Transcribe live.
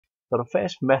So the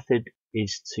first method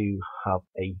is to have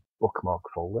a bookmark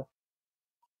folder,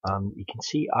 and you can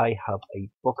see I have a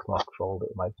bookmark folder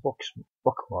in my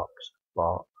bookmarks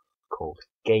bar called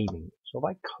gaming. So if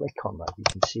I click on that, you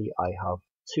can see I have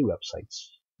two websites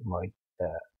in my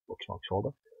bookmarks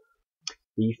folder.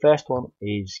 The first one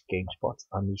is GameSpot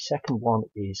and the second one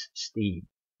is Steam.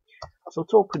 So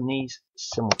to open these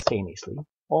simultaneously,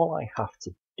 all I have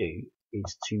to do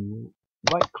is to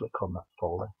right click on that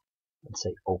folder and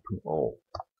say open all.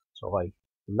 So I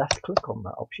left click on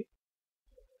that option.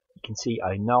 You can see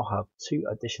I now have two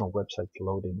additional websites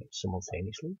loading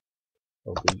simultaneously.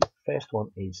 So the first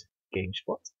one is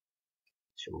GameSpot,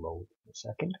 it should load in a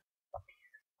second,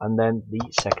 and then the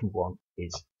second one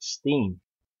is Steam.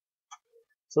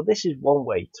 So this is one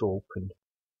way to open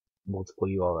multiple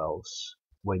URLs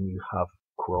when you have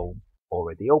Chrome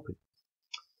already open.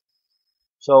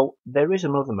 So there is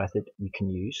another method you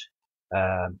can use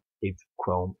if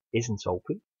Chrome isn't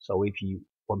open. So if you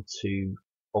want to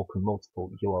open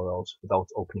multiple URLs without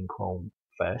opening Chrome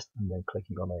first and then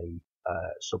clicking on a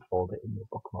subfolder in your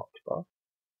bookmarks bar,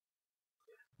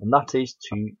 and that is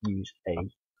to use a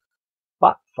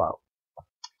bat file.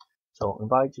 So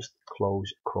if I just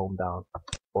close Chrome down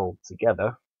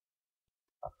altogether,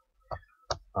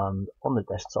 and on the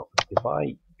desktop, if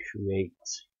I create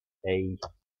a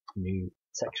new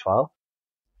text file,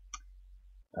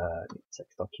 new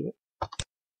text document,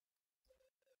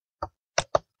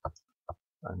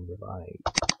 and if I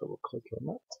double click on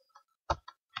that,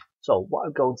 so what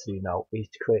I'm going to do now is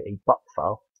to create a bat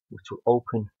file which will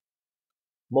open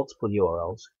multiple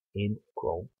URLs in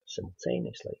Chrome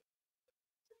simultaneously.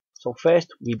 So first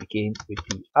we begin with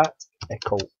the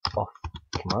 @echo off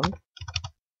command.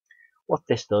 What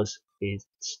this does is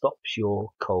stops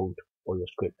your code or your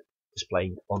script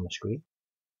displaying on the screen.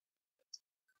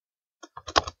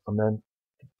 And then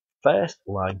the first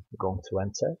line we're going to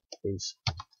enter is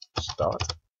start,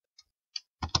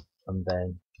 and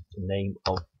then the name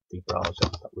of the browser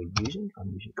that we're using.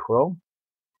 I'm using Chrome.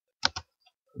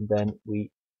 And then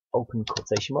we open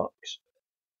quotation marks,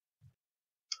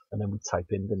 and then we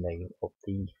type in the name of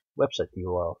the website, the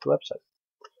URL of the website.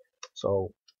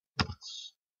 So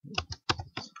let's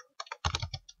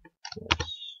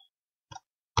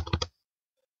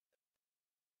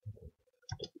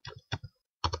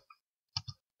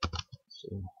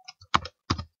see.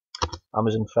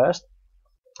 Amazon first,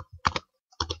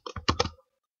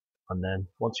 and then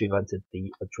once we've entered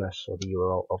the address or the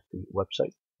URL of the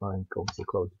website, I'm going to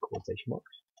close the quotation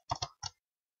marks,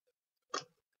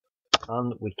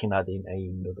 and we can add in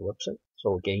another website.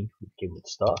 So again, we begin with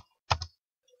start,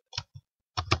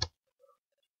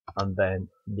 and then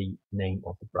the name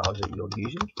of the browser you're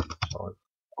using. So I'm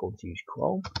going to use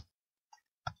Chrome,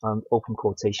 and open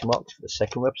quotation marks for the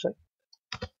second website.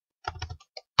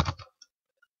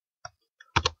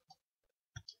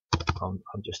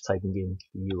 I'm just typing in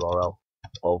the URL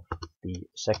of the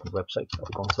second website that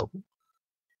we're going to open,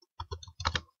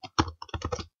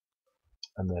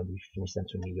 and then we finish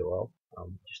entering the URL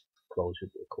and just close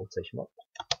with the quotation mark.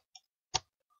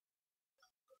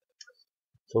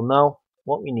 So now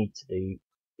what we need to do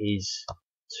is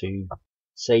to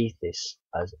save this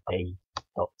as a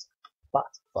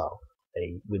 .bat file,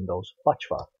 a Windows batch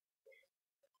file.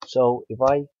 So if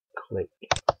I click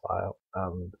File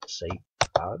and Save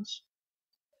As,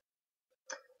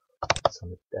 it's on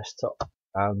the desktop,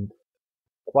 and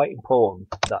quite important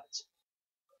that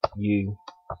you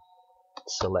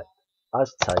select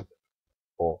as type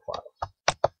or file,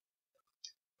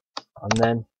 and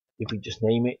then if we just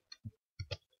name it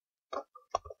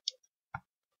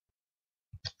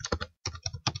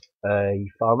a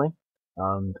file name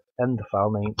and end the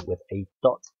file name with a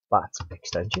 .bat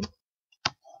extension,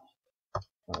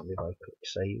 and if I click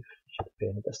save, it should appear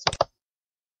on the desktop.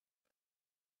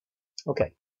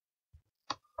 Okay,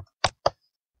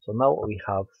 so now what we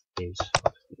have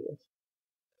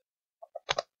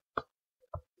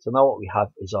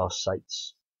is our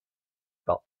sites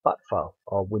 .bat file,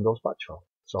 or Windows batch file.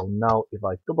 So now if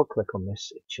I double click on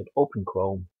this, it should open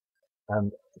Chrome,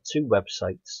 and the two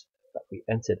websites that we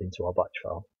entered into our batch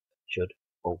file should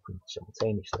open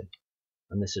simultaneously.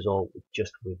 And this is all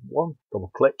just with one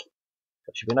double click.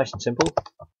 That should be nice and simple.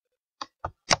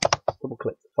 Double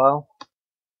click the file,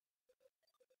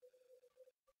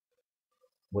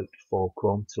 wait for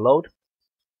Chrome to load,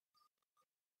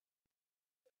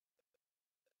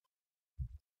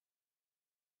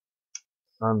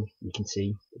 and you can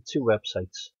see the two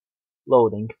websites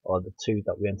loading are the two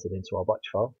that we entered into our batch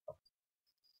file.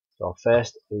 So our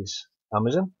first is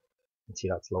Amazon, you can see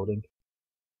that's loading,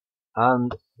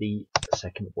 and the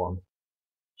second one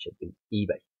should be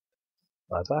eBay.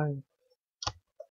 Bye bye.